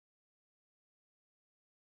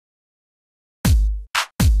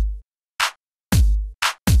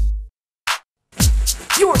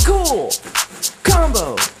cool.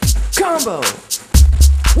 Combo, combo.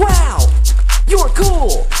 Wow, you're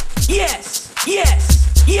cool. Yes,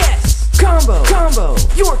 yes, yes. Combo, combo.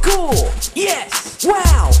 You're cool. Yes.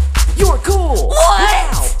 Wow, you're cool.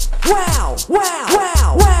 What? Wow, wow,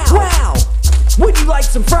 wow, wow, wow. Would you like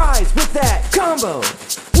some fries with that combo?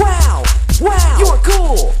 Wow, wow. You're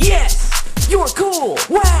cool. Yes, you're cool.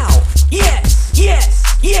 Wow. Yes, yes,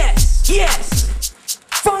 yes, yes.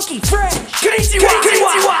 Funky fresh.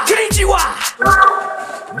 Konnichiwa! Konnichiwa!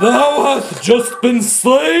 Thou hast just been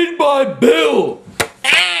slain by Bill!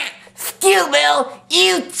 Skew, Bill,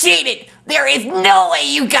 you cheated! There is no way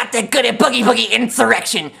you got that good at Boogie Boogie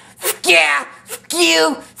Insurrection!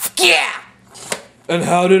 Skew! And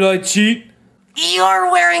how did I cheat?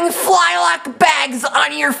 You're wearing flylock bags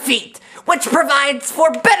on your feet, which provides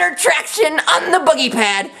for better traction on the boogie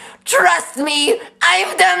pad. Trust me,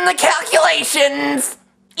 I've done the calculations!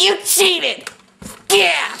 You cheated!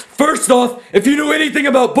 Yeah! First off, if you knew anything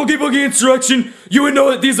about Boogie Boogie Insurrection, you would know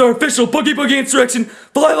that these are official Boogie Boogie Insurrection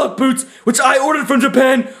flylock boots, which I ordered from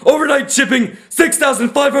Japan, overnight shipping,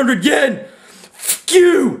 6,500 yen!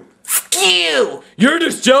 Skew! Skew! You're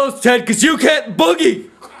just jealous, Ted, because you can't boogie!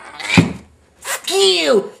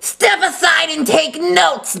 Skew! Step aside and take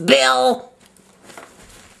notes, Bill!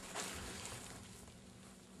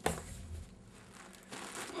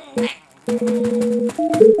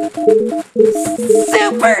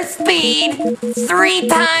 Super speed! 3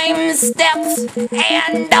 times steps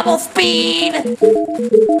and double speed!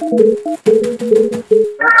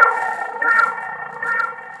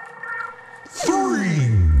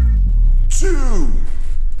 Three, 2,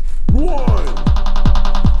 1.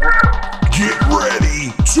 Get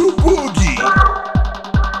ready to boogie.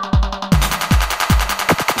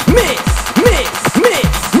 Miss, miss, miss.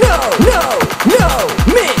 No, no, no.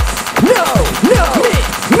 Miss, no, no. Miss,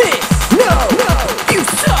 miss, no, no. You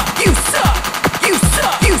suck, you suck, you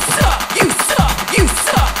suck, you suck, you suck, you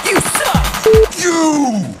suck, you suck. You.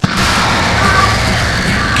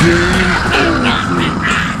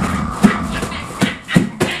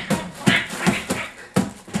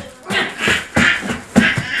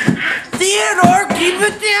 Theodore, keep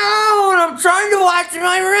it down! I'm trying to watch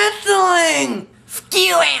my wrestling!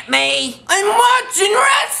 Skew, Aunt May! I'm watching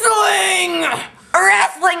wrestling!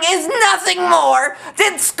 Wrestling is nothing more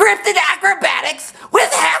than scripted acrobatics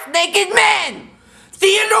with half-naked men!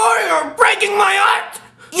 Theodore, you're breaking my heart!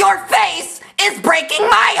 Your face is breaking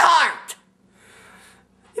my heart!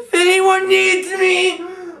 If anyone needs me,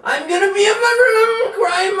 I'm gonna be in my room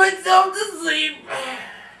crying myself to sleep.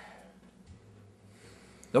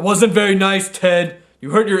 That wasn't very nice, Ted.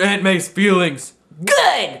 You hurt your Aunt May's feelings.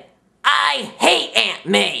 Good! I hate Aunt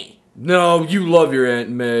May! No, you love your Aunt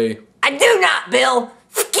May. I do not, Bill!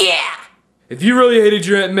 Yeah! If you really hated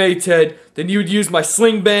your Aunt May, Ted, then you would use my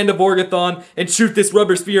sling band of Orgathon and shoot this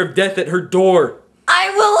rubber sphere of death at her door. I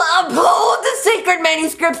will uphold the sacred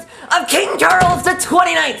manuscripts of King Charles the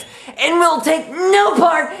 29th and will take no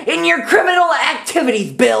part in your criminal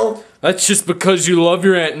activities, Bill! That's just because you love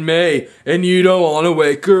your Aunt May and you don't want to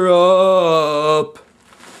wake her up.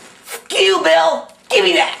 Skew, Bill! Give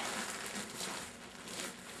me that!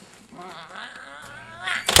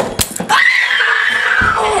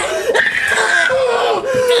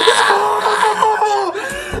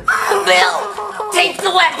 Bill! Take the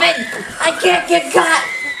weapon! I can't get caught!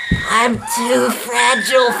 I'm too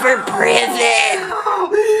fragile for prison!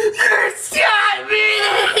 You shot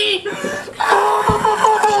me!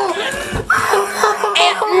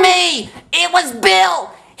 Aunt May! It was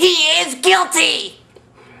Bill! He is guilty!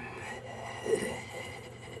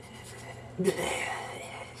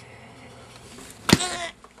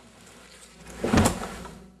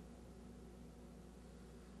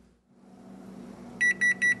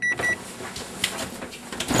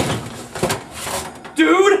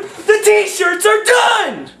 Dude, the t-shirts are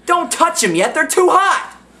done! Don't touch them yet, they're too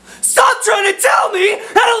hot! Stop trying to tell me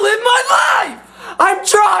how to live my life! I'm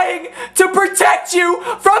trying to protect you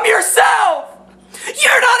from yourself!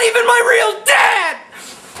 You're not even my real dad!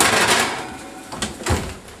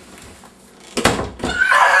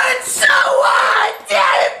 And so what?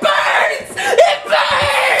 Dad, it burns! It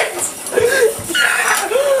burns!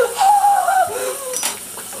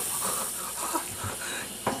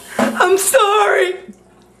 I'm sorry.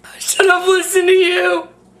 I should have listened to you.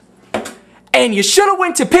 And you should have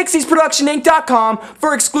went to pixiesproductioninc.com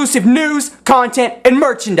for exclusive news, content, and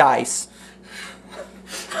merchandise.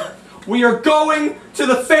 We are going to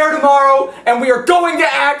the fair tomorrow, and we are going to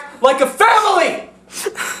act like a family!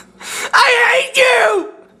 I hate you!